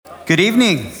Good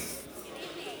evening.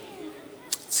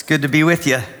 It's good to be with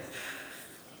you.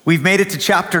 We've made it to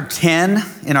chapter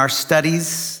 10 in our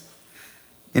studies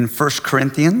in 1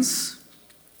 Corinthians.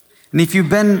 And if you've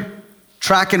been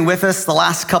tracking with us the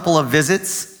last couple of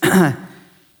visits,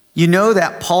 you know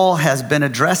that Paul has been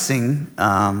addressing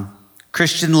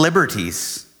Christian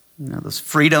liberties, those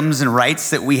freedoms and rights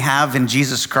that we have in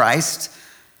Jesus Christ,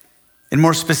 and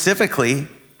more specifically,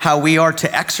 how we are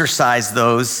to exercise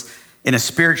those in a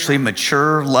spiritually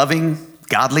mature, loving,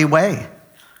 godly way.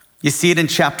 You see it in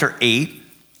chapter 8,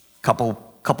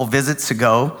 couple visits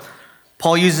ago.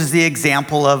 Paul uses the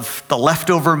example of the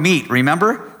leftover meat.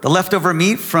 Remember? The leftover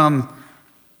meat from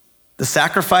the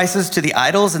sacrifices to the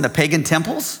idols in the pagan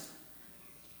temples.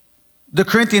 The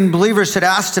Corinthian believers had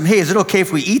asked him, hey, is it okay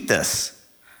if we eat this?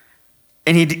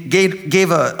 And he gave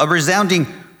a resounding,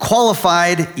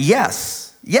 qualified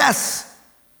yes. Yes.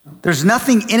 There's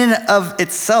nothing in and of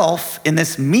itself in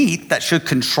this meat that should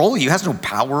control you. It has no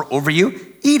power over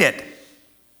you. Eat it.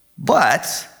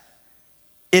 But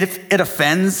if it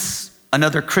offends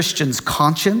another Christian's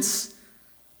conscience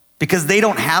because they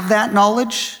don't have that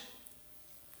knowledge,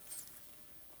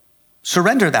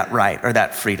 surrender that right or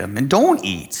that freedom and don't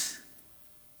eat.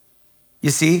 You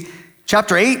see,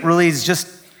 chapter 8 really is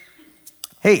just,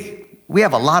 hey, we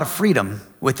have a lot of freedom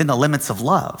within the limits of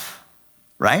love.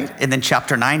 Right? And then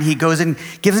chapter 9, he goes and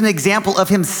gives an example of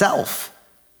himself,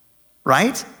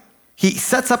 right? He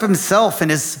sets up himself in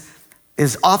his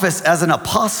office as an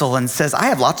apostle and says, I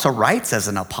have lots of rights as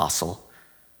an apostle.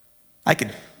 I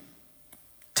could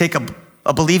take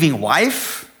a believing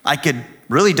wife. I could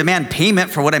really demand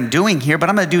payment for what I'm doing here, but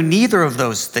I'm going to do neither of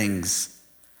those things.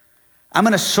 I'm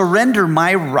going to surrender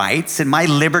my rights and my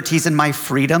liberties and my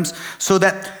freedoms so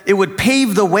that it would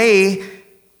pave the way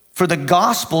for the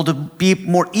gospel to be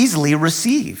more easily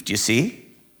received, you see?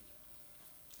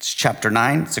 It's chapter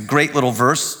 9. It's a great little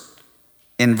verse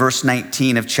in verse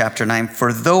 19 of chapter 9.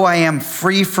 For though I am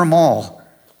free from all,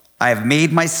 I have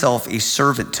made myself a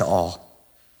servant to all,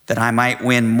 that I might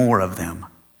win more of them.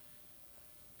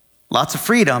 Lots of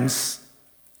freedoms,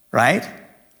 right?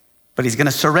 But he's going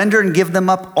to surrender and give them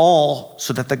up all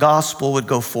so that the gospel would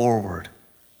go forward,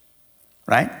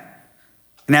 right?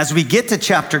 And as we get to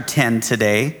chapter 10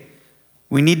 today,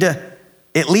 we need to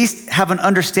at least have an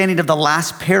understanding of the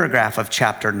last paragraph of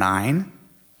chapter 9.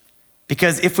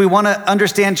 Because if we want to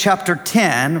understand chapter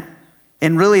 10,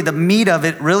 and really the meat of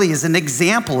it really is an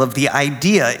example of the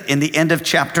idea in the end of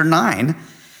chapter 9.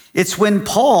 It's when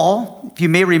Paul, if you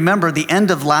may remember the end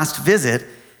of last visit,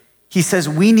 he says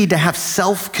we need to have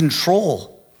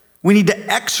self-control. We need to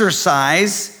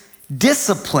exercise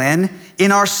discipline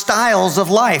in our styles of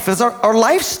life, as our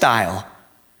lifestyle.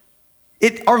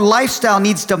 Our lifestyle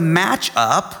needs to match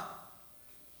up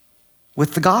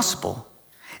with the gospel.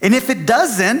 And if it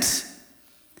doesn't,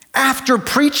 after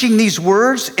preaching these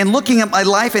words and looking at my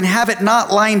life and have it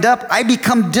not lined up, I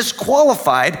become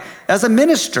disqualified as a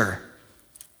minister.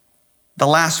 The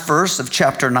last verse of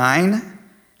chapter 9,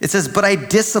 it says, but I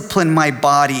discipline my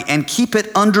body and keep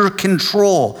it under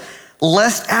control,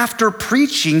 lest after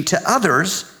preaching to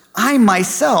others, I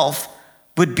myself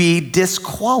would be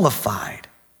disqualified.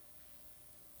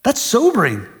 That's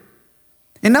sobering.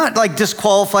 And not like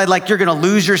disqualified, like you're going to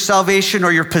lose your salvation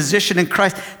or your position in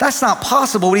Christ. That's not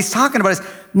possible. What he's talking about is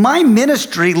my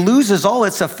ministry loses all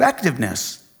its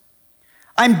effectiveness.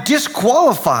 I'm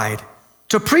disqualified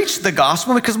to preach the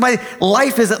gospel because my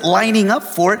life isn't lining up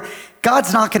for it.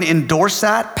 God's not going to endorse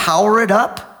that, power it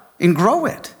up, and grow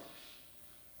it.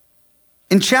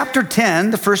 In chapter 10,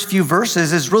 the first few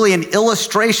verses is really an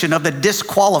illustration of the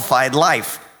disqualified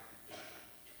life.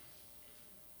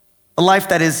 A life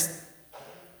that is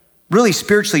really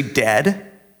spiritually dead.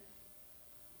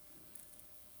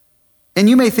 And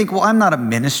you may think, well, I'm not a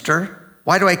minister.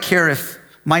 Why do I care if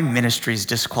my ministry is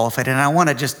disqualified? And I want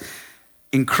to just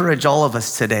encourage all of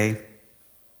us today.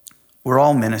 We're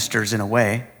all ministers in a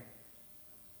way,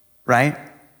 right?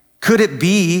 Could it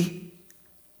be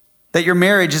that your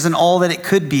marriage isn't all that it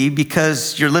could be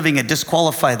because you're living a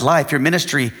disqualified life? Your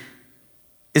ministry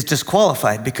is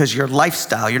disqualified because your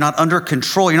lifestyle, you're not under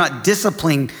control, you're not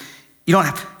disciplined, you don't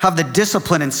have the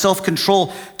discipline and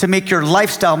self-control to make your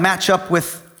lifestyle match up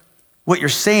with what you're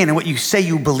saying and what you say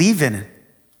you believe in.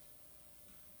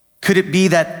 Could it be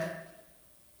that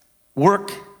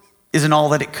work isn't all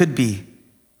that it could be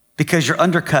because you're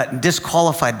undercut and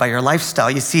disqualified by your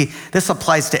lifestyle? You see, this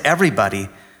applies to everybody.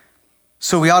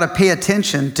 So we ought to pay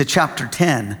attention to chapter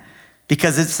 10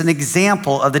 because it's an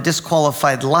example of the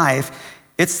disqualified life.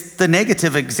 It's the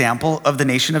negative example of the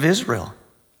nation of Israel.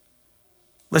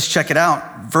 Let's check it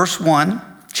out. Verse 1,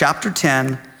 chapter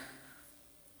 10,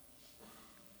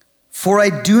 For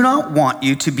I do not want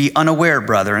you to be unaware,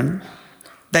 brethren,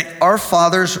 that our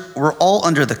fathers were all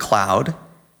under the cloud,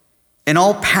 and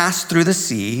all passed through the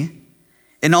sea,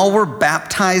 and all were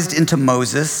baptized into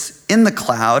Moses in the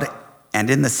cloud and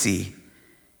in the sea,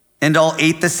 and all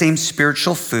ate the same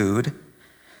spiritual food,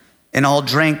 and all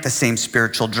drank the same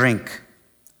spiritual drink.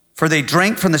 For they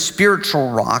drank from the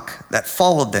spiritual rock that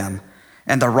followed them,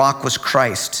 and the rock was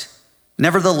Christ.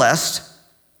 Nevertheless,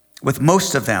 with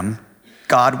most of them,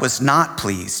 God was not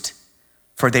pleased,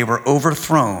 for they were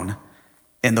overthrown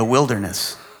in the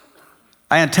wilderness.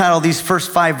 I entitled these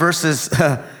first 5 verses,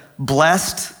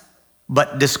 Blessed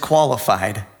but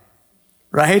Disqualified,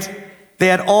 right? They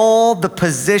had all the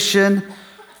position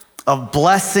of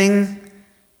blessing,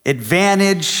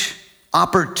 advantage,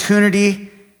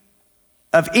 opportunity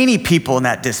of any people in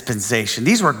that dispensation.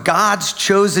 These were God's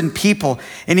chosen people.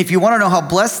 And if you want to know how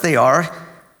blessed they are,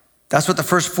 that's what the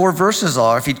first 4 verses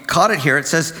are. If you caught it here, it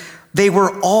says, they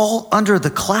were all under the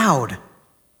cloud.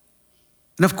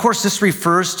 And of course, this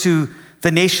refers to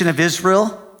the nation of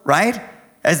Israel, right?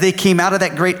 As they came out of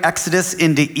that great exodus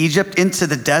into Egypt, into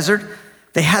the desert,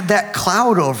 they had that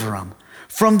cloud over them.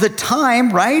 From the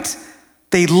time, right,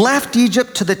 they left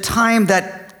Egypt to the time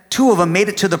that 2 of them made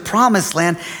it to the promised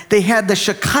land, they had the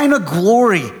Shekinah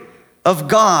glory of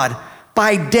God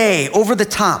by day over the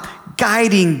top,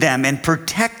 guiding them and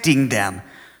protecting them,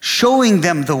 showing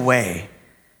them the way.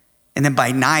 And then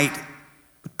by night,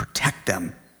 would protect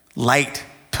them. Light,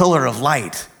 pillar of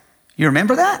light. You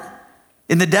remember that?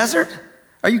 In the desert?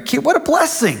 Are you kidding? What a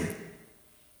blessing.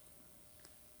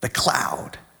 The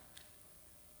cloud.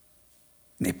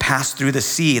 And they passed through the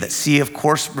sea. That sea, of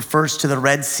course, refers to the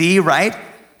Red Sea, right?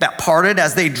 That parted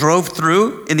as they drove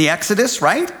through in the Exodus,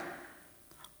 right?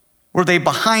 Were they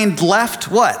behind left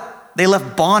what? They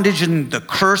left bondage and the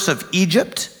curse of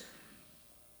Egypt.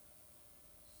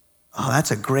 Oh,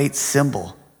 that's a great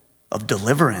symbol of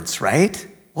deliverance, right?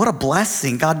 What a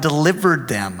blessing. God delivered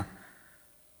them.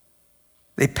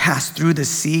 They passed through the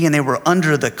sea and they were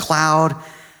under the cloud.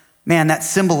 Man, that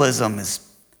symbolism is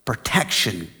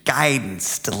protection,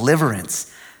 guidance,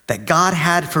 deliverance that God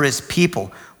had for his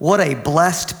people. What a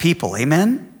blessed people.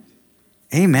 Amen?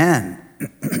 Amen.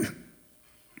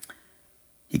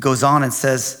 He goes on and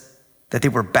says that they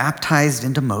were baptized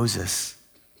into Moses.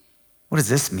 What does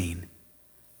this mean?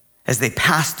 As they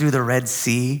passed through the Red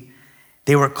Sea,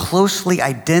 they were closely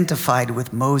identified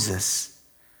with Moses.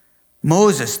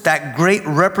 Moses, that great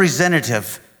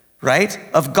representative, right,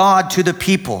 of God to the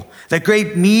people, the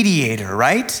great mediator,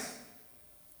 right?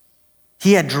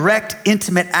 He had direct,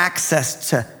 intimate access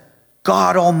to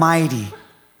God Almighty.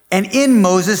 And in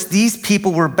Moses, these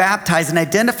people were baptized and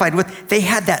identified with, they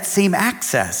had that same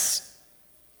access.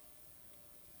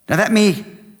 Now that may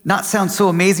not sound so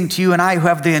amazing to you and I who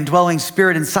have the indwelling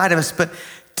spirit inside of us, but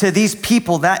to these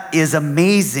people, that is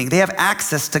amazing. They have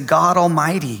access to God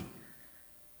Almighty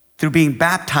through being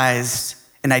baptized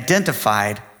and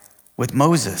identified with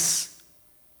Moses.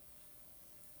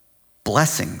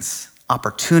 Blessings,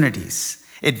 opportunities,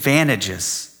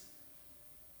 advantages.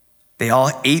 They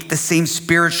all ate the same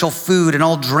spiritual food and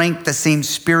all drank the same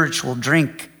spiritual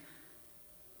drink.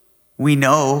 We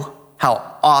know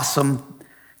how awesome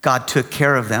God took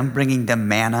care of them, bringing them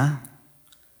manna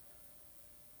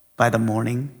by the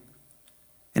morning.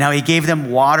 And how he gave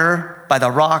them water by the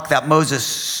rock that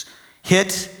Moses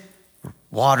hit.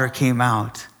 Water came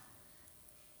out.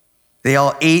 They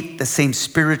all ate the same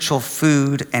spiritual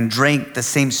food and drank the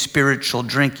same spiritual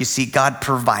drink. You see, God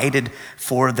provided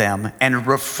for them and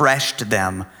refreshed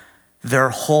them their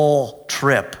whole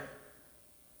trip.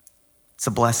 It's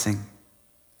a blessing.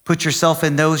 Put yourself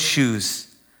in those shoes.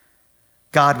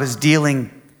 God was dealing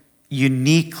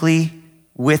uniquely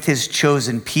with his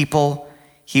chosen people.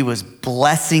 He was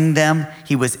blessing them.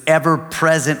 He was ever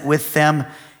present with them,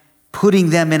 putting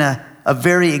them in a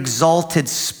very exalted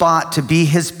spot to be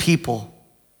his people.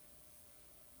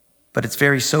 But it's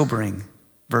very sobering.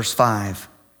 Verse 5,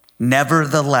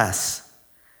 nevertheless,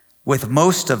 with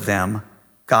most of them,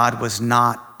 God was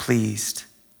not pleased.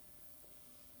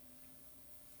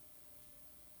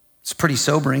 It's pretty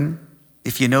sobering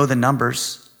if you know the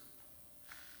numbers.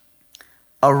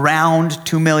 Around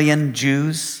 2 million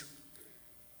Jews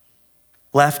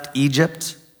left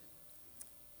Egypt.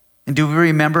 And do we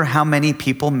remember how many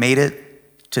people made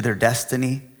it to their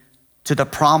destiny, to the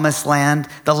promised land,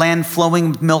 the land flowing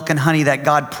with milk and honey that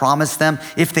God promised them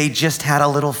if they just had a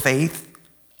little faith?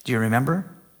 Do you remember?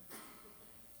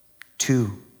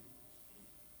 2.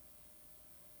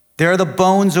 There are the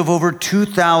bones of over 2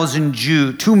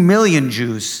 million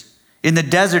Jews in the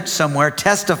desert somewhere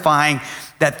testifying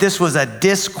that this was a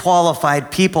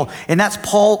disqualified people. And that's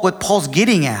what Paul's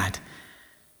getting at.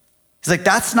 He's like,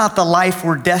 that's not the life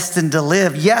we're destined to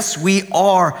live. Yes, we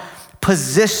are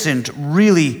positioned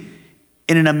really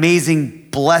in an amazing,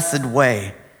 blessed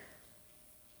way.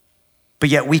 But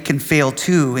yet we can fail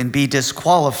too and be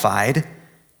disqualified. It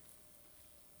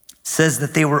says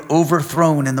that they were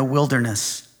overthrown in the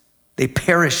wilderness. They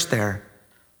perished there,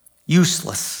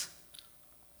 useless,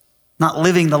 not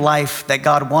living the life that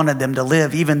God wanted them to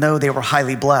live, even though they were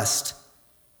highly blessed.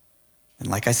 And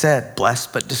like I said,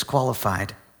 blessed but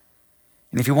disqualified.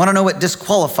 And if you want to know what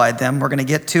disqualified them, we're going to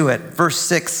get to it. Verse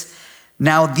 6,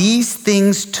 now these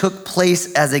things took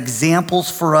place as examples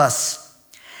for us,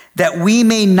 that we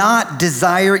may not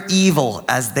desire evil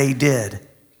as they did.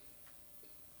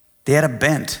 They had a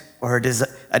bent or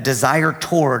a desire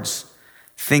towards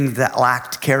things that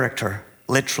lacked character.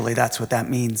 Literally, that's what that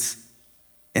means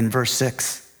in verse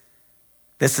 6.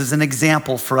 This is an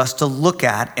example for us to look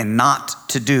at and not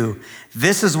to do.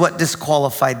 This is what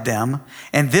disqualified them,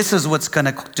 and this is what's going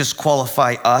to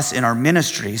disqualify us in our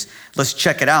ministries. Let's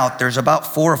check it out. There's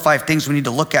about 4 or 5 things we need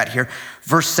to look at here.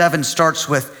 Verse 7 starts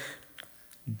with,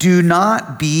 do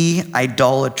not be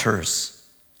idolaters,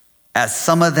 as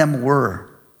some of them were.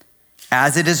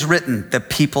 As it is written, the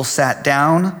people sat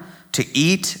down to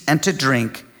eat and to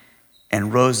drink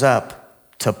and rose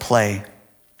up to play.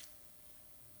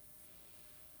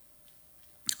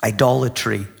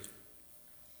 Idolatry.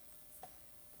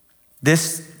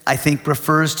 This, I think,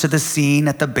 refers to the scene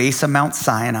at the base of Mount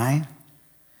Sinai.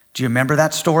 Do you remember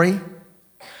that story?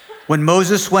 When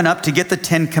Moses went up to get the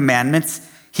 10 commandments,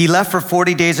 he left for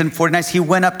 40 days and 40 nights. He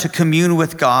went up to commune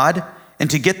with God and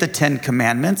to get the 10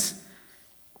 commandments.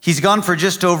 He's gone for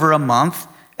just over a month,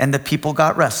 and the people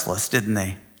got restless, didn't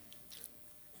they?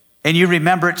 And you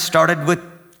remember it started with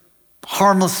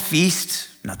harmless feast,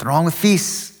 nothing wrong with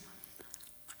feasts.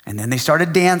 And then they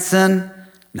started dancing,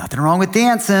 nothing wrong with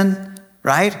dancing,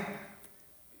 right?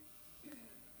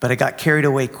 But it got carried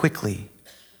away quickly,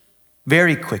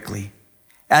 very quickly,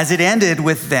 as it ended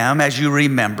with them, as you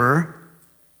remember,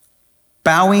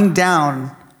 bowing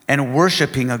down and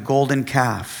worshiping a golden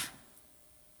calf.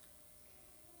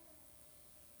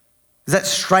 Does that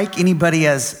strike anybody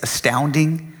as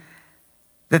astounding?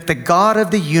 That the God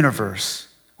of the universe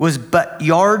was but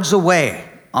yards away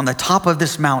on the top of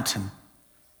this mountain,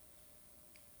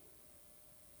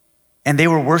 and they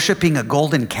were worshiping a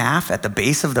golden calf at the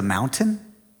base of the mountain?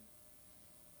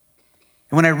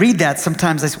 And when I read that,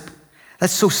 sometimes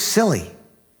that's so silly.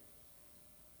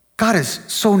 God is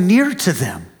so near to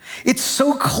them. It's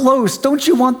so close. Don't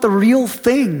you want the real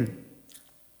thing?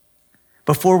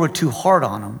 Before we're too hard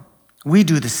on them, we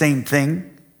do the same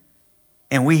thing,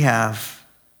 and we have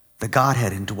the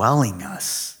Godhead indwelling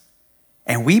us,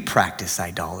 and we practice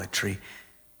idolatry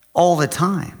all the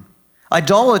time.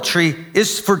 Idolatry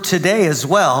is for today as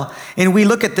well. And we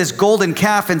look at this golden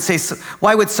calf and say,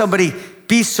 why would somebody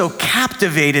be so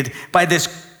captivated by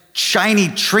this shiny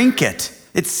trinket?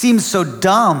 It seems so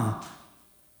dumb.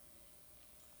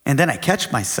 And then I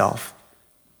catch myself.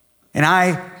 And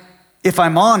I, if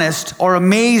I'm honest, are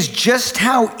amazed just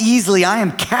how easily I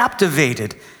am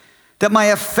captivated, that my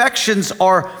affections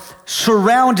are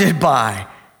surrounded by.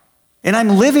 And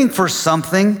I'm living for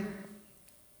something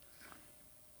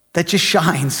that just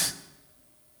shines.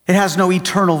 It has no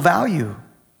eternal value.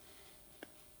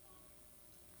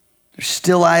 There's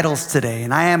still idols today,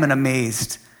 and I am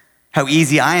amazed how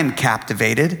easy I am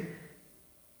captivated.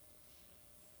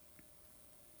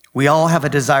 We all have a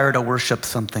desire to worship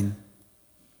something.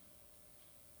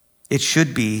 It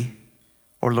should be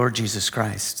our Lord Jesus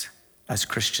Christ as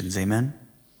Christians, amen?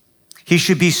 He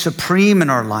should be supreme in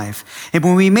our life. And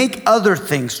when we make other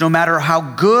things, no matter how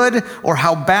good or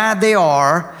how bad they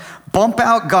are, bump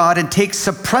out God and take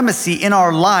supremacy in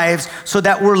our lives so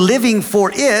that we're living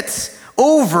for it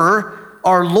over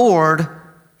our Lord,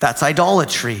 that's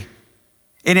idolatry.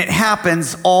 And it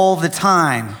happens all the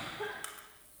time.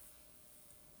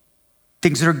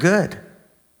 Things that are good,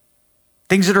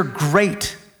 things that are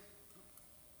great,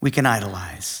 we can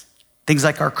idolize. Things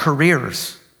like our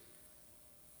careers,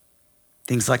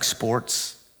 things like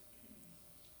sports,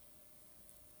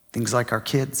 things like our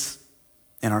kids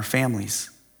and our families.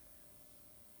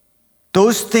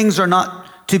 Those things are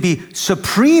not to be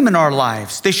supreme in our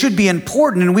lives. They should be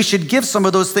important, and we should give some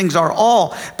of those things our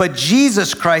all, but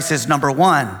Jesus Christ is number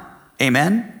one.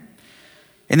 Amen?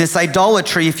 In this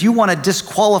idolatry, if you want to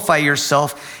disqualify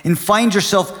yourself and find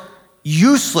yourself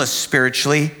useless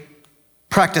spiritually,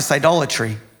 practice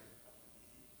idolatry.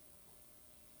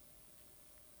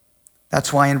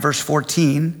 That's why in verse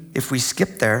 14, if we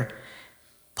skip there,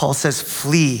 Paul says,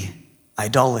 flee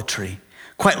idolatry.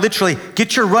 Quite literally,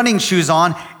 get your running shoes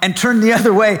on and turn the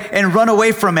other way and run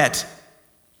away from it.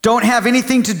 Don't have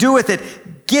anything to do with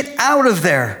it. Get out of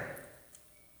there.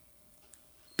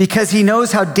 Because he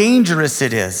knows how dangerous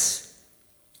it is.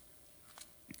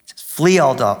 Flee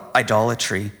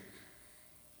idolatry.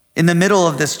 In the middle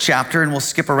of this chapter, and we'll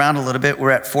skip around a little bit,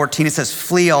 we're at 14, it says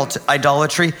flee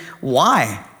idolatry.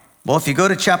 Why? Well, if you go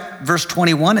to verse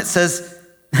 21, it says,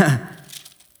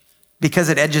 because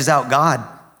it edges out God.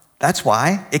 That's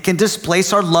why. It can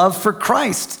displace our love for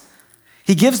Christ.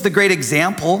 He gives the great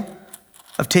example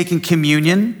of taking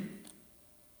communion.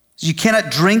 You cannot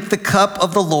drink the cup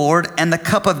of the Lord and the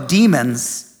cup of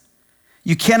demons.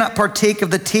 You cannot partake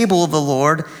of the table of the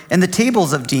Lord and the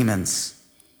tables of demons.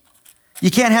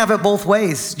 You can't have it both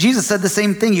ways. Jesus said the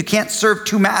same thing. You can't serve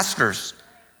two masters.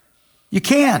 You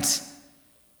can't.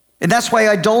 And that's why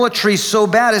idolatry is so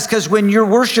bad, is because when you're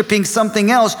worshiping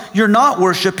something else, you're not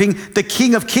worshiping the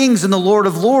King of Kings and the Lord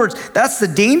of Lords. That's the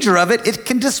danger of it. It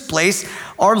can displace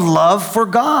our love for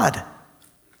God.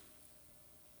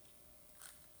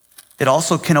 It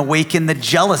also can awaken the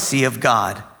jealousy of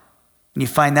God. And you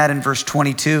find that in verse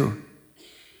 22.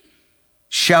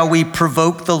 Shall we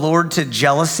provoke the Lord to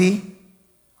jealousy?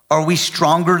 Are we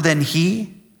stronger than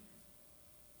he?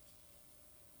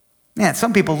 Man,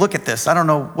 some people look at this. I don't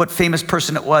know what famous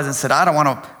person it was and said, I don't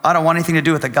want anything to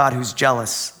do with a God who's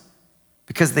jealous,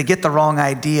 because they get the wrong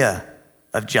idea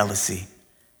of jealousy.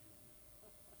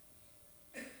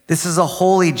 This is a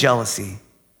holy jealousy.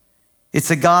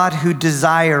 It's a God who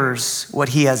desires what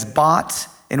he has bought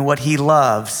and what he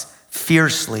loves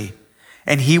fiercely,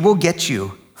 and he will get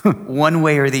you one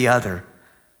way or the other.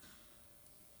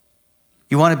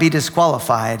 You want to be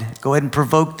disqualified, go ahead and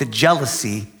provoke the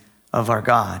jealousy of our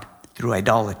God through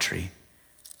idolatry.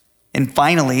 And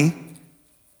finally,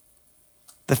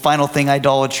 the final thing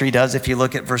idolatry does, if you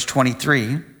look at verse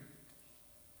 23,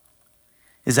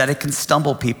 is that it can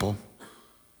stumble people,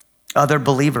 other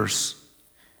believers.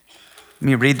 Let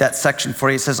me read that section for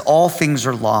you. It says, all things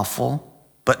are lawful,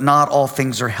 but not all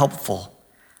things are helpful.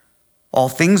 All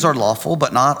things are lawful,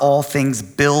 but not all things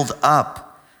build up.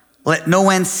 Let no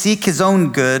one seek his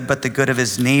own good, but the good of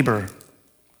his neighbor.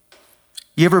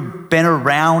 You ever been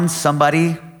around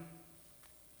somebody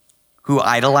who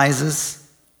idolizes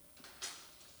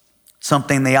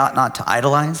something they ought not to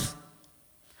idolize?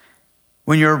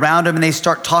 When you're around them and they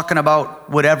start talking about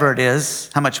whatever it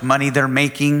is, how much money they're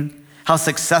making, how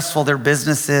successful their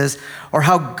business is, or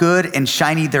how good and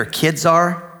shiny their kids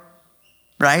are,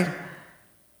 right?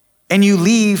 And you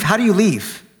leave, how do you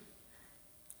leave?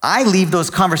 I leave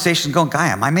those conversations going, guy,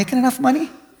 am I making enough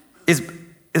money?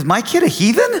 Is my kid a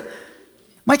heathen?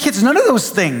 My kid's none of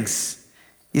those things.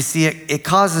 You see, it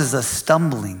causes a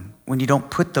stumbling when you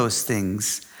don't put those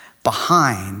things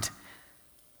behind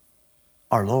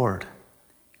our Lord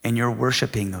and you're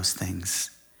worshiping those things.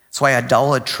 That's why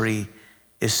idolatry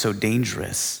is so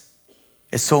dangerous.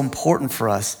 It's so important for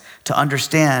us to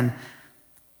understand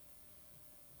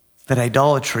that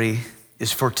idolatry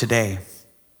is for today.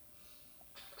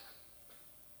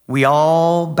 We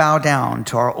all bow down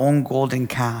to our own golden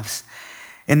calves.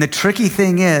 And the tricky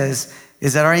thing is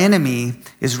that our enemy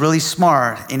is really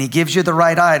smart and he gives you the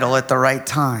right idol at the right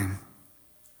time,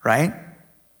 right?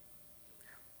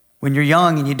 When you're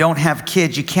young and you don't have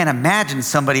kids, you can't imagine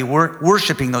somebody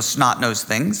worshiping those snot-nosed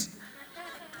things.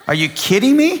 Are you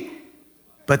kidding me?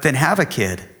 But then have a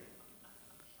kid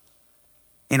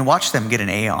and watch them get an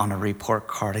A on a report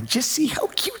card and just see how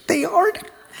cute they are.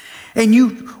 And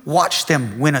you watch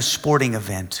them win a sporting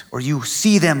event, or you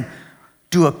see them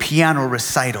do a piano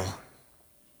recital.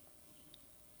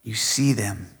 You see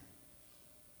them,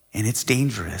 and it's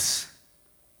dangerous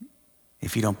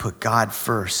if you don't put God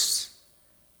first.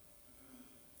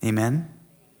 Amen?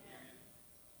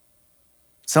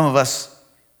 Some of us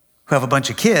who have a bunch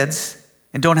of kids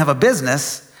and don't have a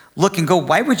business look and go,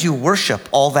 why would you worship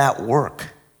all that work?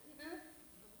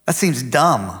 That seems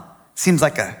dumb. Seems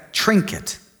like a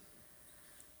trinket.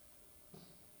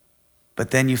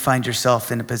 But then you find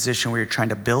yourself in a position where you're trying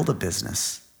to build a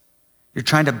business. You're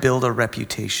trying to build a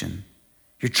reputation.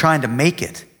 You're trying to make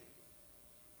it.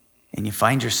 And you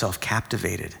find yourself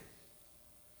captivated,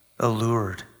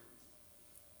 allured.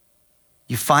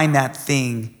 You find that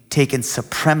thing taking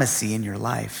supremacy in your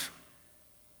life.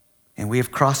 And we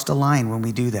have crossed a line when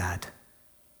we do that.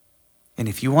 And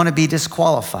if you want to be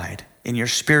disqualified in your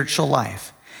spiritual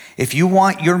life, if you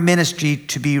want your ministry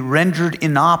to be rendered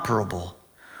inoperable,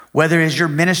 whether it's your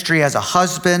ministry as a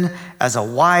husband, as a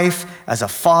wife, as a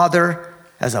father,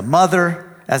 as a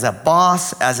mother, as a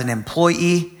boss, as an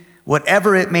employee,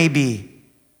 whatever it may be,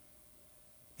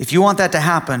 if you want that to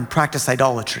happen, practice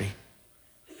idolatry.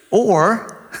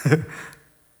 Or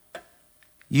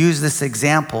use this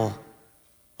example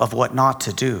of what not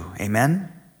to do.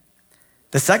 Amen?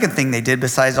 The second thing they did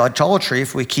besides idolatry,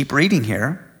 if we keep reading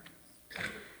here,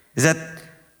 is that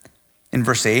in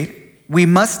verse 8, we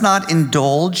must not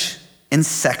indulge in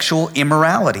sexual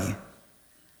immorality,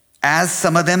 as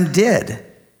some of them did,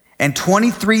 and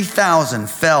 23,000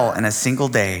 fell in a single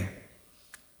day.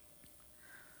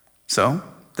 So,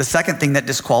 the second thing that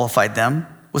disqualified them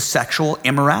was sexual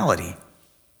immorality.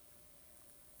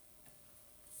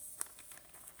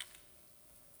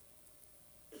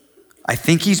 I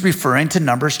think he's referring to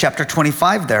Numbers chapter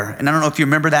 25 there. And I don't know if you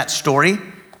remember that story.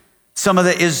 Some of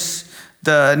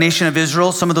the nation of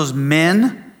Israel, some of those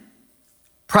men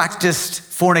practiced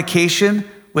fornication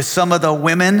with some of the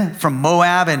women from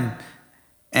Moab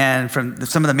and from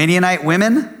some of the Midianite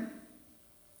women.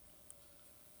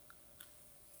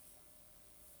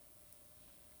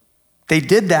 They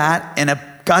did that, and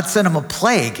God sent them a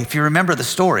plague, if you remember the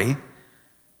story.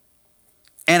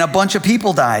 And a bunch of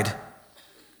people died.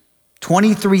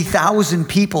 23,000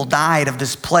 people died of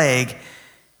this plague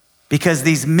because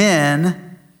these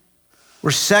men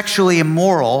were sexually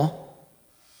immoral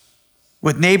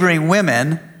with neighboring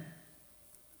women.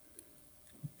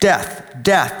 Death,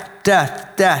 death,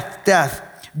 death, death,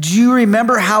 death. Do you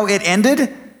remember how it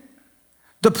ended?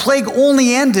 The plague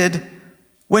only ended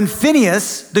when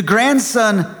Phinehas, the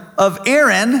grandson of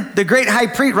Aaron, the great high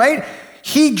priest, right?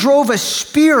 He drove a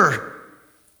spear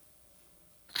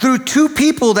through two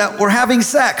people that were having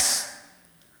sex,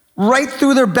 right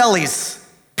through their bellies,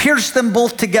 pierced them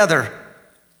both together,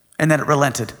 and then it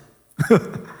relented.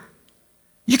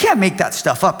 You can't make that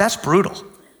stuff up. That's brutal.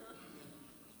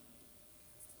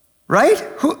 Right?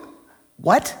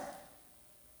 What?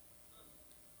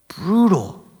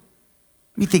 Brutal.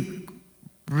 You think,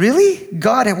 really?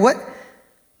 God, what?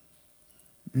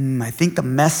 I think the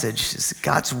message is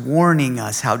God's warning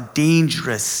us how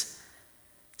dangerous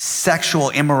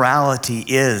sexual immorality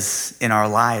is in our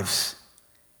lives.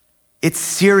 It's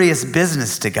serious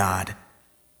business to God.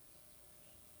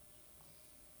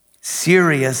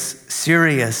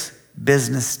 Serious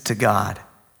business to God.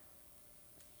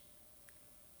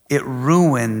 It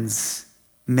ruins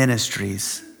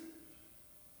ministries.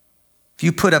 If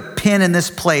you put a pin in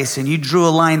this place and you drew a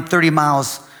line 30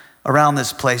 miles around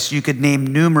this place, you could name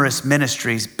numerous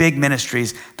ministries, big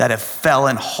ministries that have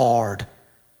fallen hard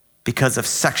because of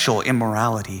sexual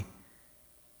immorality.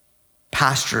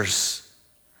 Pastors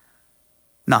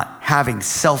not having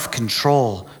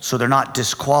self-control so they're not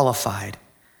disqualified.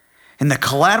 And the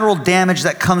collateral damage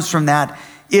that comes from that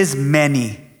is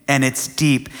many, and it's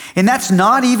deep. And that's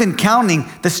not even counting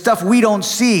the stuff we don't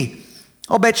see.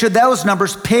 I'll bet you those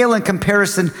numbers pale in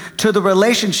comparison to the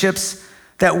relationships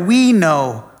that we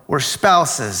know where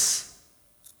spouses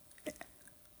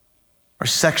are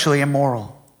sexually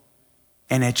immoral.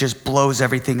 And it just blows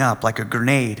everything up like a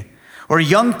grenade. Or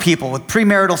young people with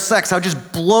premarital sex, how it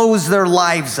just blows their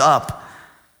lives up.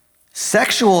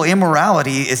 Sexual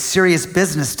immorality is serious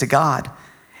business to God.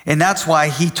 And that's why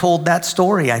he told that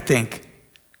story, I think.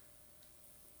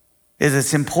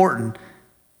 It's important.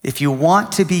 If you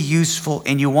want to be useful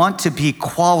and you want to be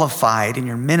qualified in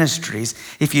your ministries,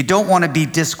 if you don't want to be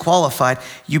disqualified,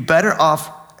 you better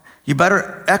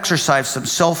exercise some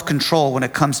self-control when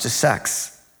it comes to sex.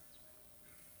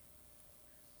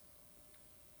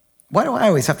 Why do I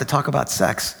always have to talk about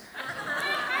sex?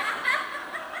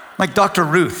 Like Dr.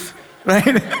 Ruth, right?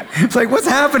 It's like, what's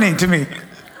happening to me?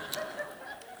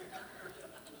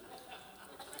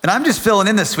 And I'm just filling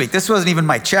in this week. This wasn't even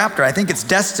my chapter. I think it's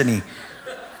destiny.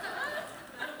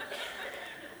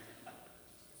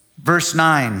 Verse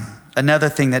 9, another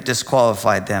thing that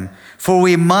disqualified them. For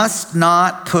we must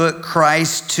not put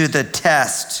Christ to the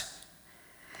test,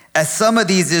 as some of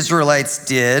these Israelites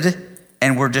did,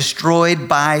 and were destroyed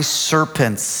by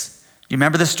serpents. You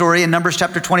remember the story in Numbers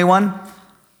chapter 21?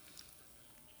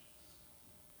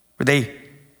 Where they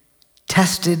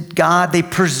tested God. They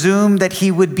presumed that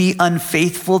he would be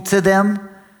unfaithful to them.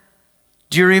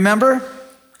 Do you remember?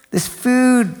 This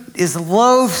food is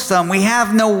loathsome. We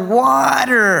have no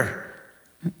water.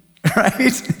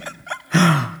 Right?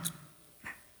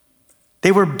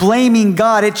 They were blaming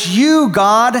God. It's you,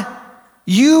 God.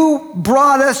 You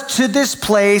brought us to this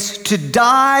place to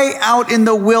die out in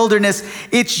the wilderness.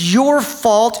 It's your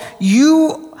fault.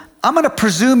 I'm going to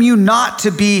presume you not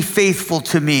to be faithful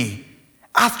to me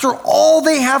after all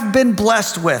they have been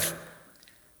blessed with.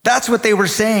 That's what they were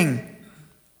saying.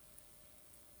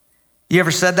 You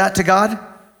ever said that to God?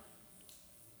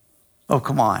 Oh,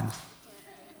 come on.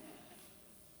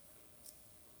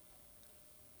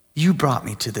 You brought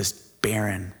me to this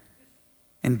barren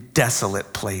and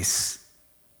desolate place.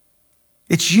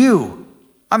 It's you.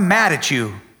 I'm mad at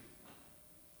you.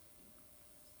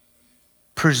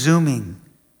 presuming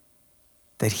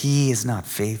that he is not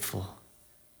faithful,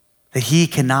 that he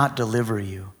cannot deliver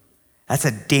you. That's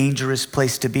a dangerous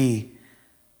place to be.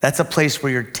 That's a place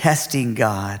where you're testing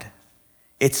God.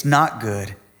 It's not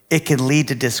good. It can lead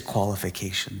to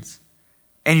disqualifications.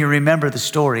 And you remember the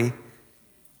story.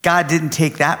 God didn't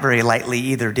take that very lightly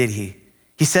either, did he?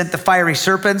 He sent the fiery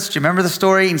serpents. Do you remember the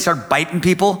story? And he started biting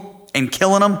people and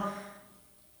killing them.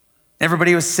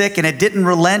 Everybody was sick, and it didn't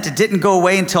relent. It didn't go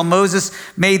away until Moses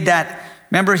made that.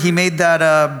 Remember, he made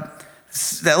the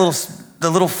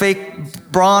little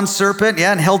fake bronze serpent,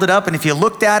 and held it up. And if you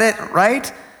looked at it,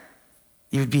 right,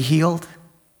 you'd be healed.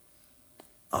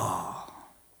 Oh.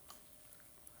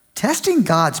 Testing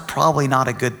God's probably not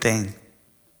a good thing.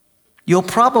 You'll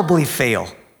probably fail.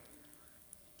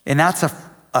 And that's a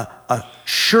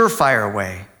surefire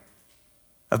way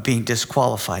of being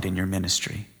disqualified in your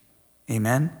ministry.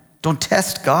 Amen? Don't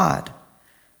test God.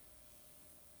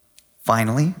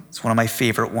 Finally, it's one of my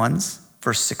favorite ones,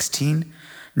 verse 16.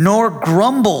 Nor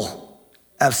grumble,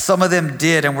 as some of them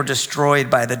did and were destroyed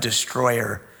by the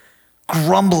destroyer.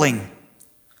 Grumbling,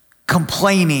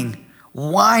 complaining,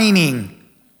 whining,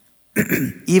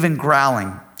 even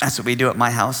growling. That's what we do at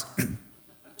my house.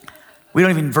 We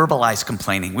don't even verbalize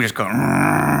complaining. We just go,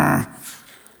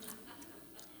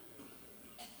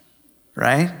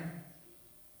 right?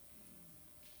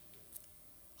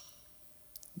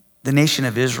 The nation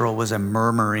of Israel was a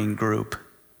murmuring group.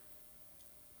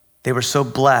 They were so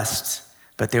blessed,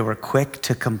 but they were quick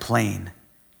to complain,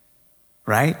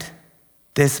 right?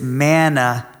 This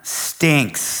manna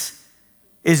stinks.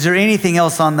 Is there anything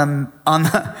else on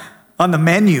the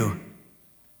menu?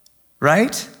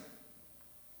 Right?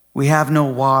 We have no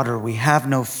water. We have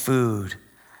no food.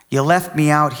 You left me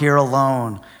out here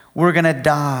alone. We're going to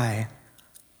die.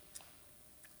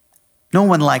 No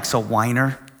one likes a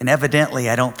whiner, and evidently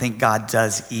I don't think God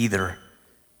does either.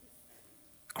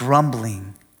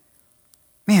 Grumbling.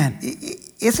 Man,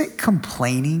 isn't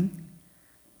complaining?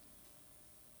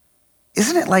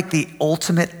 Isn't it like the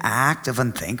ultimate act of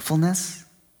unthankfulness?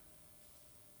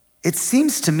 It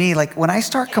seems to me like when I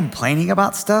start complaining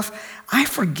about stuff, I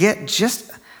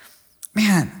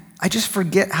just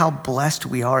forget how blessed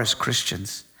we are as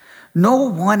Christians. No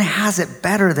one has it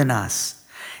better than us.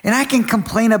 And I can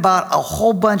complain about a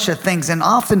whole bunch of things, and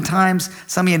oftentimes,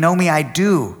 some of you know me, I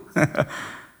do.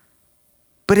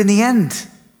 But in the end,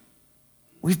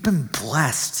 we've been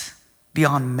blessed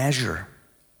beyond measure,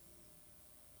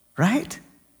 right?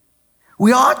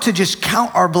 We ought to just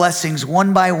count our blessings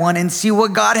one by one and see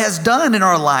what God has done in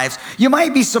our lives. You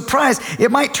might be surprised.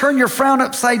 It might turn your frown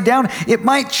upside down. It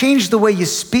might change the way you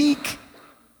speak.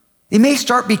 It may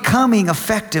start becoming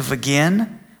effective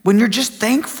again when you're just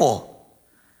thankful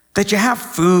that you have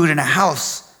food and a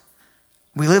house.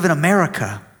 We live in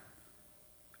America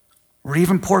where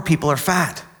even poor people are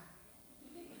fat.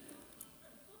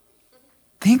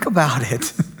 Think about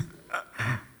it.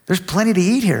 There's plenty to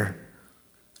eat here.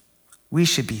 We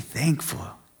should be thankful,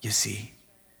 you see.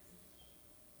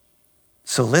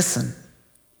 So listen.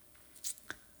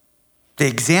 The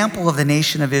example of the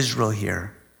nation of Israel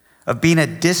here, of being a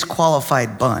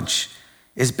disqualified bunch,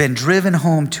 has been driven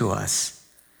home to us.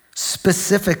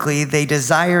 Specifically, they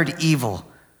desired evil,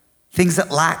 things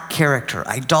that lack character,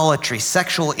 idolatry,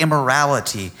 sexual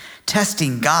immorality,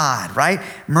 testing God, right?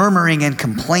 Murmuring and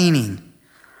complaining.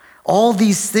 All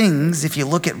these things, if you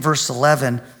look at verse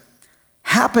 11,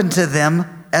 happened to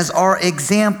them as our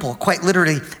example, quite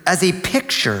literally, as a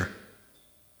picture.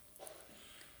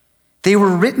 They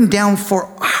were written down for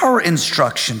our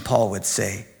instruction, Paul would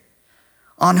say,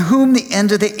 on whom the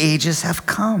end of the ages have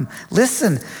come.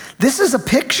 Listen, this is a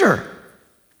picture.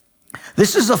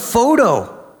 This is a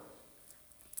photo.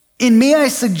 And may I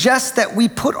suggest that we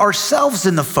put ourselves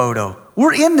in the photo.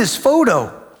 We're in this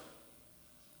photo.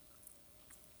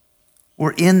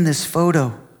 We're in this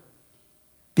photo.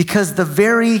 Because the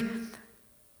very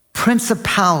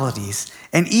principalities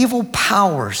and evil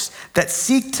powers that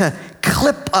seek to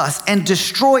clip us and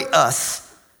destroy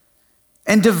us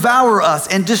and devour us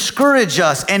and discourage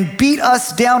us and beat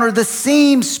us down are the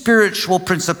same spiritual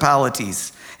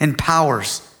principalities and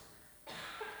powers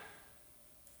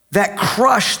that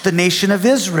crushed the nation of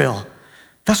Israel.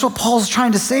 That's what Paul's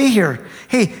trying to say here.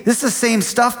 Hey, this is the same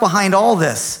stuff behind all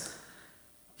this.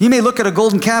 You may look at a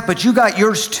golden calf, but you got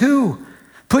yours too.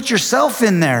 Put yourself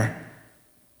in there.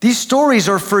 These stories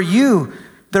are for you.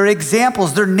 They're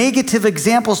examples. They're negative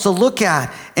examples to look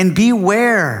at and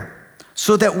beware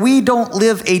so that we don't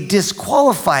live a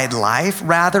disqualified life.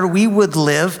 Rather, we would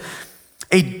live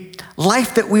a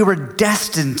life that we were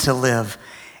destined to live,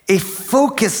 a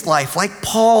focused life like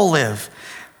Paul lived,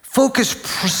 focus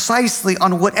precisely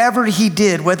on whatever he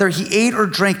did, whether he ate or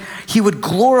drank, he would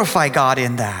glorify God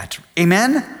in that.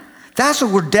 Amen? That's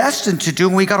what we're destined to do,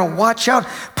 and we got to watch out,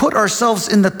 put ourselves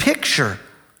in the picture.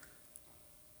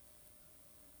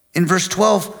 In verse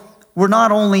 12, we're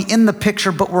not only in the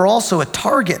picture, but we're also a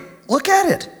target. Look at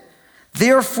it.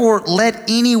 Therefore, let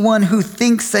anyone who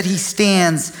thinks that he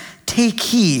stands take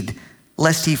heed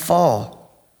lest he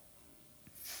fall.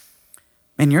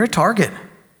 And you're a target.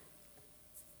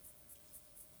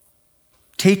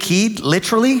 Take heed,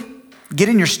 literally, get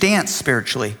in your stance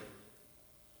spiritually.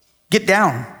 Get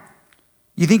down.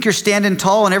 You think you're standing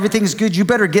tall and everything's good, you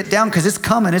better get down because it's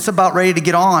coming. It's about ready to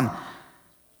get on.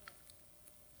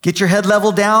 Get your head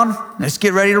level down. Let's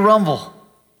get ready to rumble.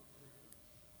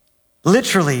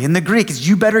 Literally, in the Greek, is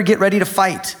you better get ready to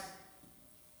fight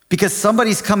because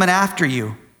somebody's coming after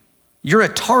you. You're a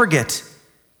target.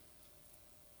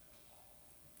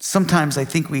 Sometimes I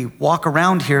think we walk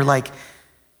around here like,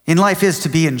 in life is to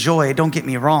be enjoyed, don't get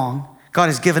me wrong. God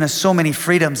has given us so many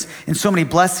freedoms and so many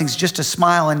blessings just to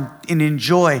smile and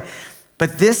enjoy.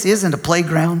 But this isn't a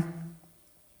playground.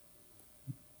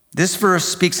 This verse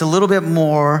speaks a little bit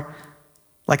more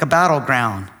like a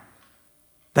battleground.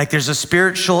 Like there's a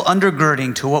spiritual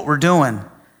undergirding to what we're doing,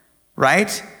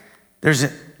 right?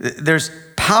 There's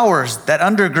powers that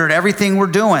undergird everything we're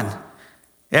doing.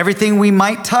 Everything we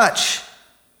might touch,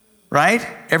 right?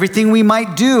 Everything we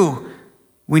might do.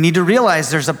 We need to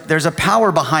realize there's a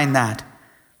power behind that.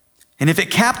 And if it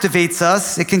captivates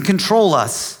us, it can control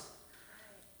us.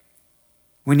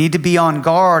 We need to be on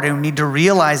guard and we need to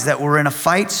realize that we're in a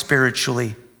fight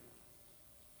spiritually.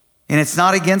 And it's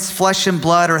not against flesh and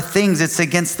blood or things. It's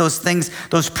against those things,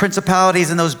 those principalities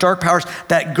and those dark powers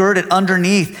that gird it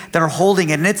underneath, that are holding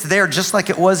it. And it's there just like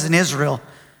it was in Israel.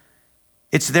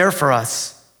 It's there for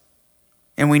us.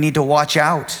 And we need to watch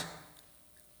out.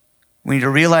 We need to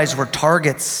realize we're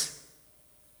targets.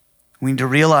 We need to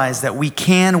realize that we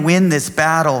can win this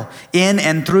battle in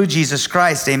and through Jesus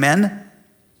Christ. Amen?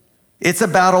 It's a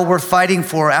battle worth fighting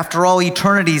for. After all,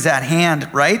 eternity's at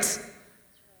hand, right?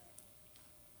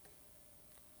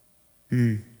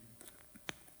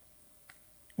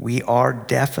 We are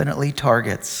definitely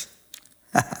targets.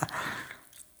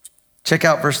 Check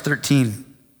out verse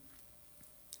 13.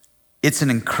 It's an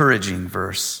encouraging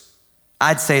verse.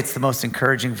 I'd say it's the most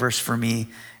encouraging verse for me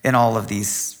in all of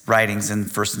these writings in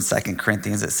 1st and 2nd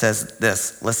Corinthians. It says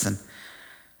this, listen,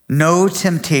 no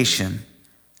temptation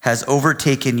has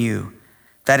overtaken you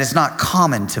that is not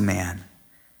common to man.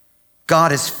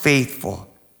 God is faithful,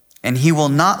 and he will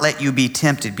not let you be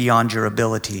tempted beyond your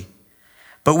ability.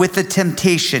 But with the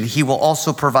temptation, he will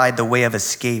also provide the way of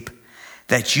escape,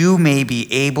 that you may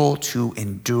be able to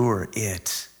endure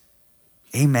it.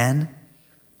 Amen.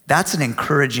 That's an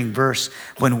encouraging verse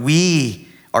when we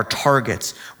are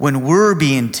targets, when we're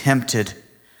being tempted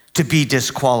to be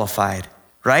disqualified,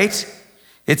 right?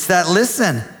 It's that,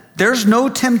 listen, there's no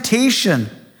temptation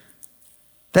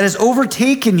that has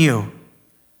overtaken you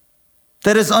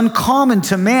that is uncommon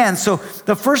to man. So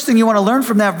the first thing you want to learn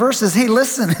from that verse is, hey,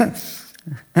 listen,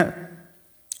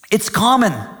 it's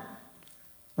common.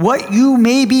 What you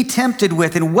may be tempted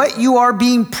with and what you are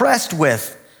being pressed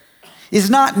with is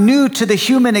not new to the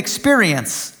human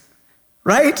experience,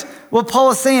 right? What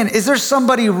Paul is saying, is there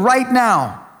somebody right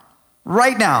now,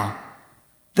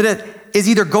 that is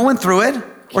either going through it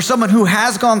or someone who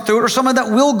has gone through it or someone that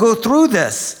will go through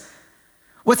this?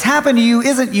 What's happened to you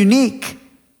isn't unique.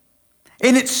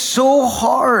 And it's so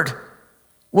hard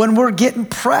when we're getting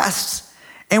pressed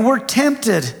and we're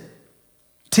tempted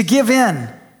to give in,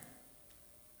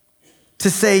 to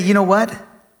say, you know what?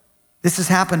 This has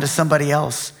happened to somebody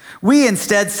else. We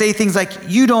instead say things like,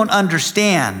 you don't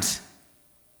understand.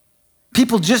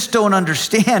 People just don't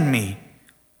understand me,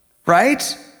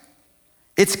 right?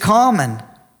 It's common.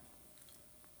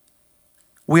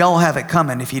 We all have it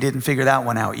coming if you didn't figure that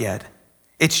one out yet.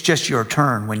 It's just your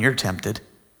turn when you're tempted.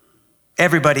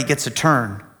 Everybody gets a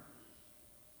turn,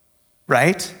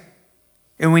 right?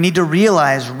 And we need to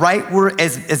realize we're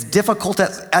as difficult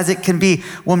as it can be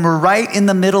when we're right in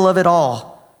the middle of it all.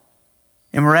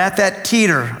 And we're at that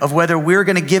teeter of whether we're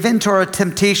going to give in to our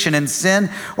temptation and sin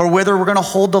or whether we're going to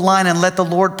hold the line and let the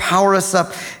Lord power us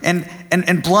up and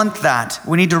blunt that.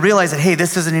 We need to realize that, hey,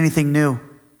 this isn't anything new.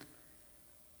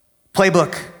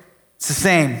 Playbook, it's the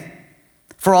same.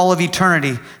 For all of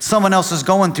eternity, someone else is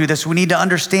going through this. We need to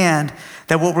understand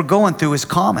that what we're going through is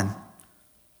common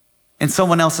and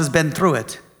someone else has been through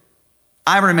it.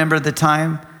 I remember the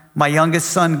time my youngest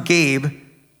son, Gabe,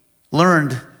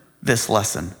 learned this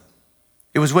lesson.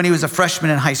 It was when he was a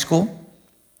freshman in high school.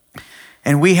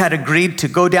 And we had agreed to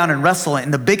go down and wrestle in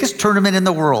the biggest tournament in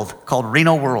the world called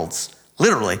Reno Worlds.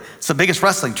 Literally, it's the biggest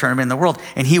wrestling tournament in the world.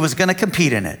 And he was going to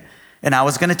compete in it. And I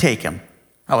was going to take him.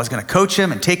 I was going to coach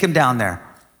him and take him down there.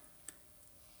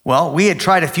 Well, we had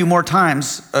tried a few more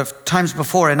times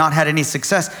before and not had any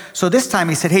success. So this time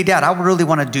he said, hey, Dad, I really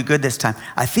want to do good this time.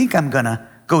 I think I'm going to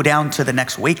go down to the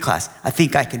next weight class. I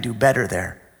think I can do better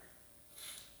there.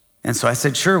 And so I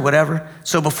said, sure, whatever.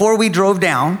 So before we drove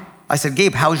down, I said,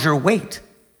 Gabe, how's your weight?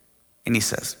 And he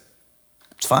says,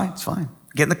 it's fine.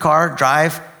 Get in the car,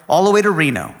 drive all the way to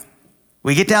Reno.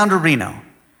 We get down to Reno,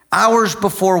 hours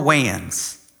before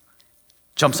weigh-ins.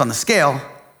 Jumps on the scale.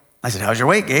 I said, how's your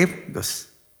weight, Gabe? He goes,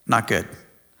 not good.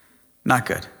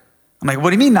 I'm like,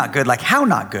 what do you mean not good? Like, how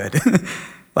not good?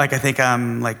 Like, I think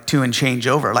I'm like 2 and change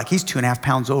over. Like, he's 2.5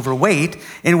 pounds overweight.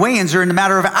 And weigh-ins are in a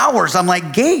matter of hours. I'm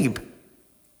like, Gabe,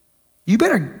 you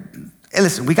better... Hey,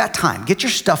 listen, we got time. Get your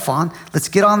stuff on. Let's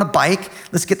get on the bike.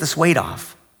 Let's get this weight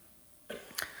off.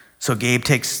 So Gabe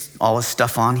takes all his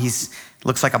stuff on.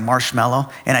 Looks like a marshmallow.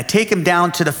 And I take him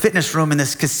down to the fitness room in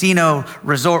this casino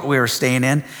resort we were staying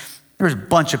in. There's a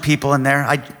bunch of people in there.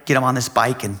 I get him on this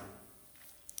bike and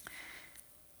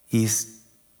he's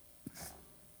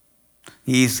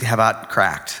about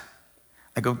cracked.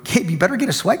 I go, Gabe, you better get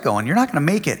a sweat going. You're not going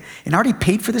to make it. And I already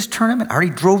paid for this tournament. I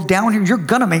already drove down here. You're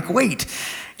going to make weight.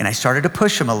 And I started to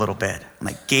push him a little bit. I'm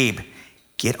like, Gabe,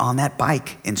 get on that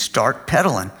bike and start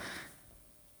pedaling.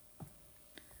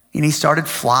 And he started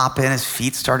flopping. His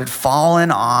feet started falling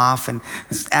off and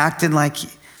acting like,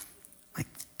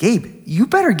 Gabe, you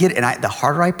better get it. And the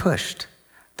harder I pushed,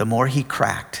 the more he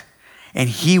cracked. And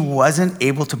he wasn't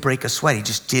able to break a sweat. He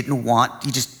just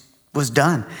was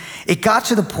done. It got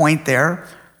to the point there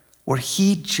where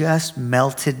he just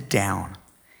melted down.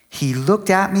 He looked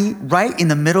at me right in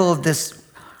the middle of this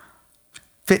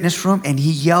fitness room and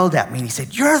he yelled at me and he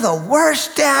said, you're the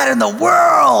worst dad in the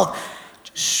world.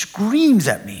 Just screams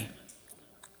at me.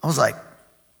 I was like,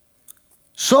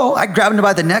 so I grabbed him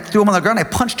by the neck, threw him on the ground. I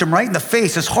punched him right in the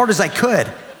face as hard as I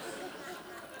could.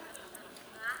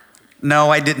 No,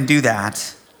 I didn't do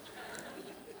that.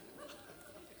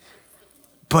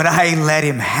 But I let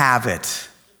him have it.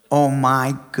 Oh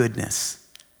my goodness.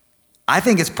 I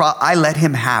think I let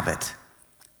him have it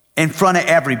in front of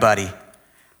everybody.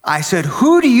 I said,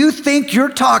 who do you think you're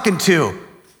talking to?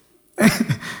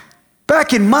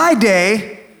 Back in my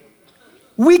day,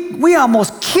 we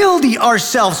almost killed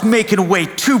ourselves making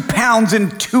weight 2 pounds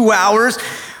in 2 hours.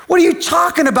 What are you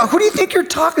talking about? Who do you think you're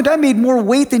talking to? I made more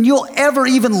weight than you'll ever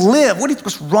even live.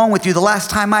 What's wrong with you? The last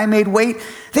time I made weight,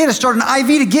 they had to start an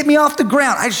IV to get me off the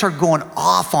ground. I just started going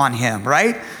off on him,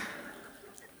 right?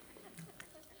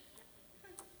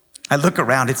 I look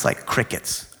around, it's like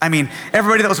crickets. I mean,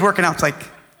 everybody that was working out was like,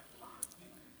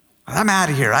 I'm out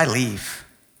of here, I leave.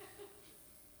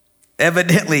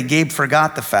 Evidently, Gabe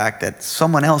forgot the fact that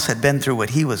someone else had been through what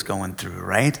he was going through,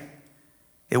 right?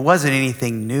 It wasn't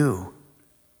anything new.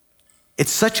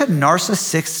 It's such a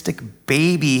narcissistic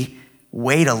baby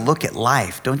way to look at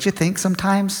life, don't you think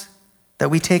sometimes, that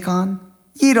we take on?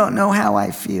 You don't know how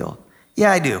I feel.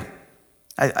 Yeah, I do.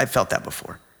 I felt that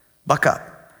before. Buck up.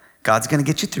 God's gonna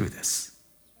get you through this,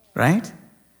 right?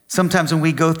 Sometimes when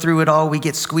we go through it all, we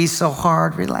get squeezed so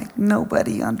hard, we're like,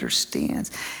 nobody understands.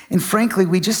 And frankly,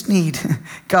 we just need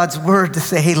God's word to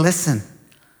say, hey, listen,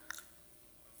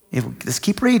 just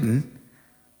keep reading,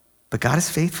 but God is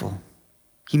faithful.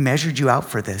 He measured you out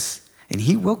for this, and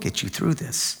he will get you through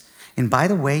this. And by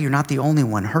the way, you're not the only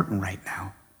one hurting right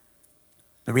now.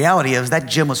 The reality is that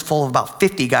gym was full of about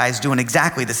 50 guys doing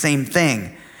exactly the same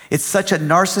thing. It's such a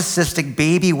narcissistic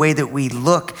baby way that we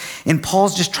look. And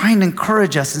Paul's just trying to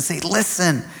encourage us and say,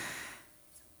 listen,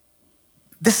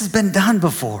 this has been done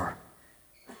before.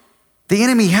 The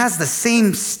enemy has the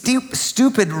same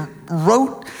stupid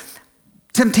rote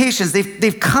temptations.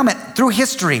 They've come through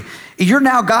history. You're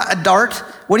now got a dart.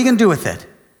 What are you going to do with it?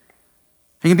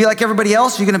 Are you going to be like everybody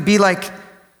else? Or are you going to be like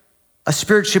a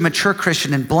spiritually mature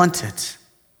Christian and blunt it?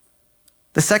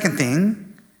 The second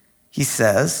thing he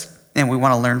says, and we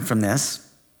want to learn from this,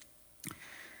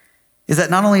 is that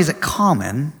not only is it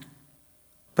common,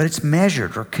 but it's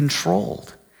measured or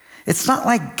controlled. It's not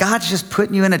like God's just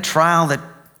putting you in a trial that,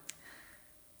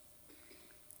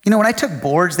 when I took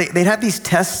boards, they'd have these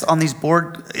tests on these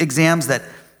board exams that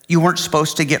you weren't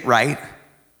supposed to get right.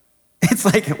 It's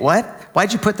like, what?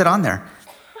 Why'd you put that on there?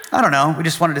 I don't know. We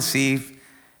just wanted to see.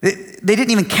 They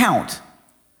didn't even count.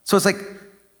 So it's like,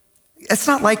 it's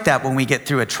not like that when we get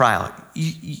through a trial.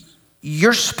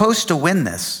 You're supposed to win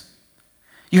this.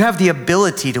 You have the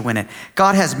ability to win it.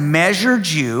 God has measured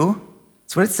you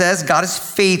That's what it says. God is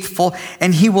faithful,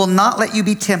 and he will not let you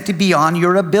be tempted beyond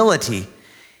your ability.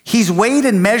 He's weighed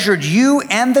and measured you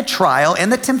and the trial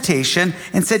and the temptation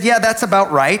and said, yeah, that's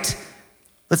about right.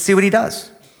 Let's see what he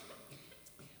does.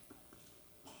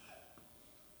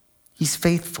 He's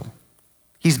faithful.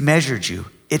 He's measured you.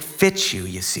 It fits you,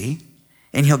 you see,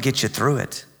 and he'll get you through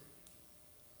it.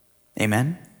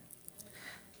 Amen.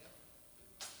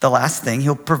 The last thing,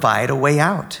 he'll provide a way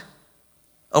out,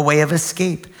 a way of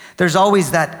escape. There's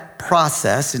always that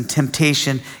process in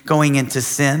temptation going into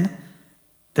sin.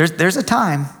 There's a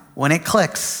time when it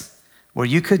clicks where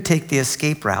you could take the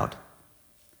escape route.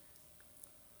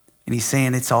 And he's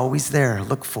saying it's always there.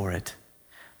 Look for it.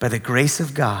 By the grace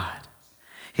of God,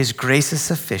 his grace is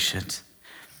sufficient.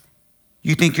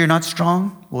 You think you're not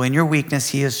strong? Well, in your weakness,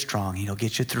 he is strong. He'll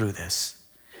get you through this.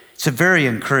 It's a very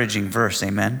encouraging verse,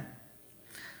 amen?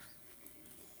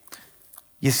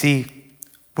 You see,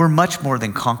 we're much more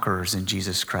than conquerors in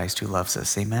Jesus Christ who loves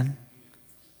us, amen?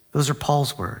 Those are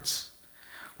Paul's words.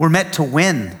 We're meant to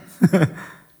win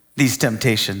these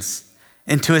temptations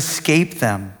and to escape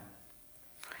them.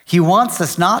 He wants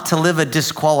us not to live a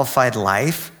disqualified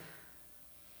life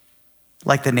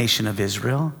like the nation of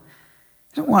Israel.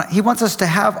 He wants us to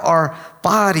have our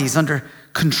bodies under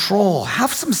control,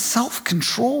 have some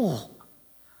self-control,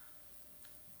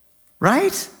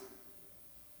 right?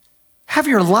 Have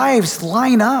your lives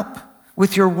line up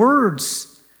with your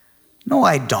words. No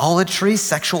idolatry,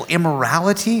 sexual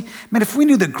immorality. Man, if we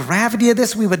knew the gravity of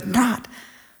this, we would not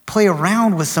play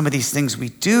around with some of these things we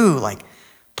do, like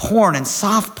porn and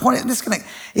soft porn.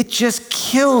 It just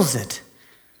kills it,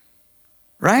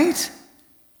 right?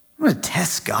 We want to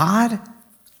test God.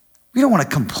 We don't want to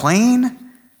complain.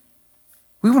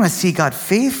 We want to see God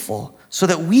faithful so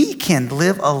that we can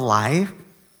live a life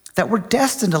that we're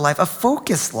destined to life, a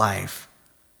focused life.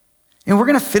 And we're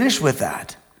going to finish with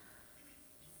that.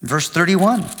 Verse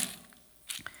 31.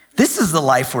 This is the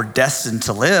life we're destined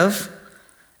to live.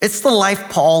 It's the life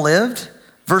Paul lived.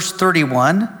 Verse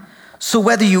 31. So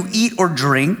whether you eat or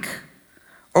drink,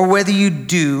 or whether you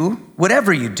do,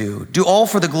 whatever you do all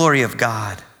for the glory of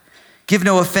God. Give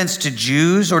no offense to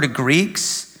Jews or to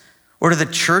Greeks or to the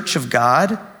church of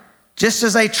God, just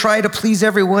as I try to please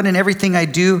everyone in everything I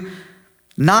do,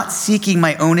 not seeking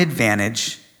my own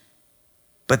advantage,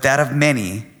 but that of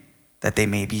many, that they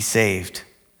may be saved.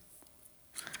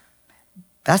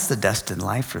 That's the destined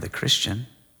life for the Christian.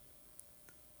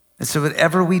 And so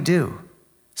whatever we do,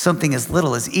 something as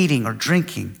little as eating or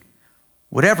drinking,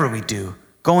 whatever we do,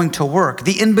 going to work,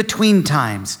 the in-between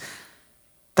times,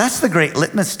 that's the great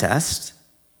litmus test,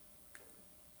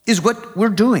 is what we're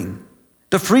doing.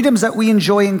 The freedoms that we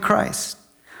enjoy in Christ,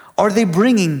 are they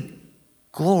bringing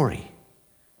glory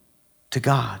to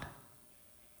God?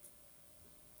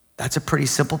 That's a pretty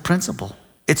simple principle.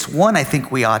 It's one I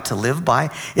think we ought to live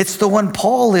by. It's the one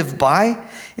Paul lived by,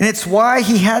 and it's why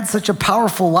he had such a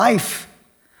powerful life.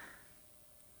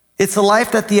 It's a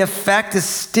life that the effect is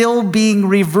still being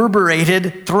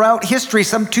reverberated throughout history,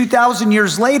 some 2,000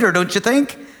 years later, don't you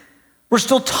think? We're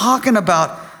still talking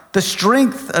about the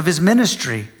strength of his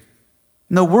ministry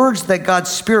and the words that God's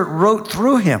Spirit wrote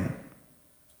through him,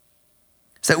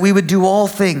 so that we would do all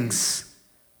things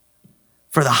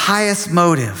for the highest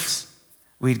motives.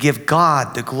 We'd give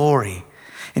God the glory.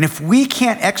 And if we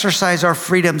can't exercise our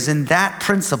freedoms in that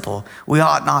principle, we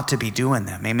ought not to be doing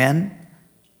them. Amen?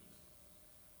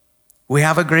 We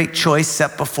have a great choice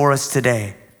set before us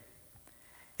today.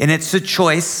 And it's a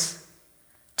choice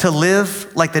to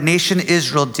live like the nation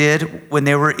Israel did when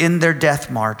they were in their death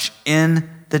march in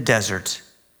the desert.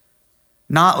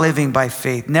 Not living by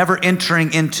faith, never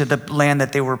entering into the land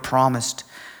that they were promised.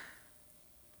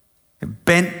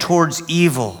 Bent towards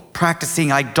evil,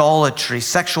 practicing idolatry,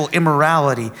 sexual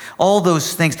immorality, all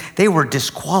those things, they were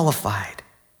disqualified.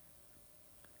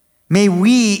 May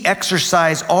we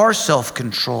exercise our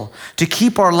self-control to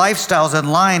keep our lifestyles in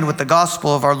line with the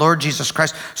gospel of our Lord Jesus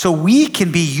Christ so we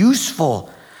can be useful,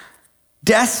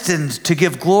 destined to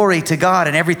give glory to God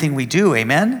in everything we do.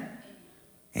 Amen?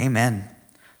 Amen.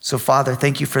 So, Father,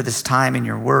 thank you for this time in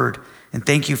your word, and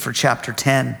thank you for chapter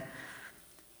 10.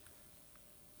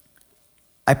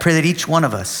 I pray that each one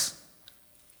of us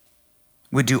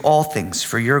would do all things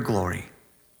for your glory,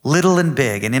 little and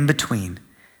big and in between.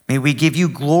 May we give you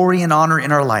glory and honor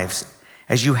in our lives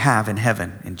as you have in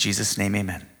heaven. In Jesus' name,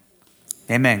 amen.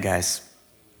 Amen, guys.